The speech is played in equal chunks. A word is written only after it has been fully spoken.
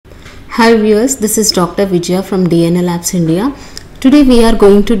Hi viewers, this is Dr. Vijaya from DNA Labs India. Today we are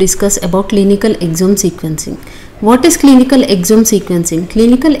going to discuss about clinical exome sequencing. What is clinical exome sequencing?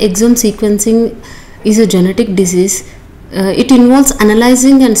 Clinical exome sequencing is a genetic disease. It involves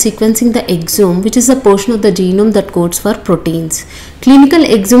analyzing and sequencing the exome, which is a portion of the genome that codes for proteins. Clinical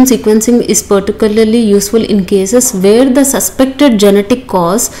exome sequencing is particularly useful in cases where the suspected genetic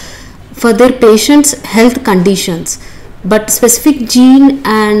cause for their patient's health conditions, but specific gene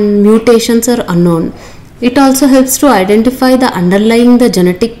and mutations are unknown. It also helps to identify the underlying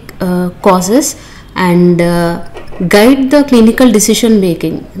genetic causes and guide the clinical decision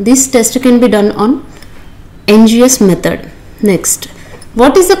making. This test can be done on NGS method. Next,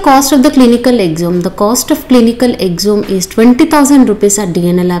 what is the cost of the clinical exome? The cost of clinical exome is 20,000 rupees at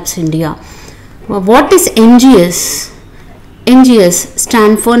DNA Labs India. What is NGS? NGS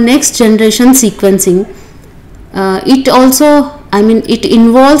stand for next generation sequencing. It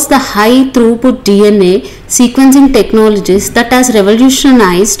involves the high throughput DNA sequencing technologies that has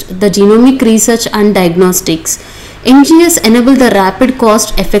revolutionized the genomic research and diagnostics. NGS enable the rapid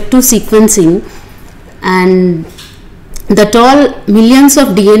cost effective sequencing and that all millions of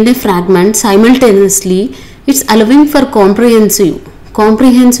DNA fragments simultaneously. It's allowing for comprehensive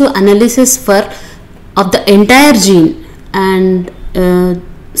analysis of the entire gene and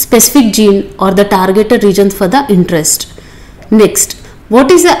specific gene or the targeted regions for the interest. Next,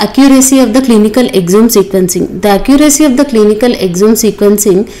 what is the accuracy of the clinical exome sequencing? The accuracy of the clinical exome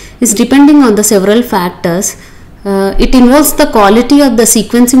sequencing is depending on the several factors. It involves the quality of the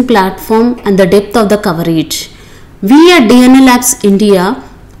sequencing platform and the depth of the coverage. We at DNA Labs India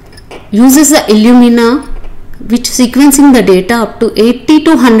uses the Illumina, which sequencing the data up to 80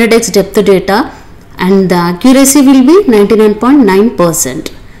 to 100x depth data, and the accuracy will be 99.9%.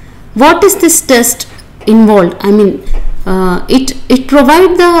 What is this test involved? It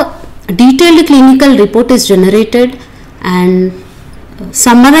provides the detailed clinical report is generated and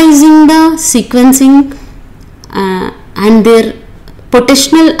summarizing the sequencing and their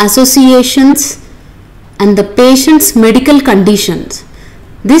potential associations and the patient's medical conditions.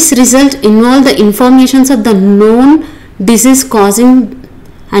 This result involve the informations of the known disease causing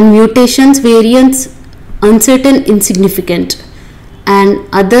and mutations, variants, uncertain, insignificant, and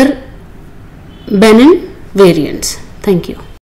other benign variants. Thank you.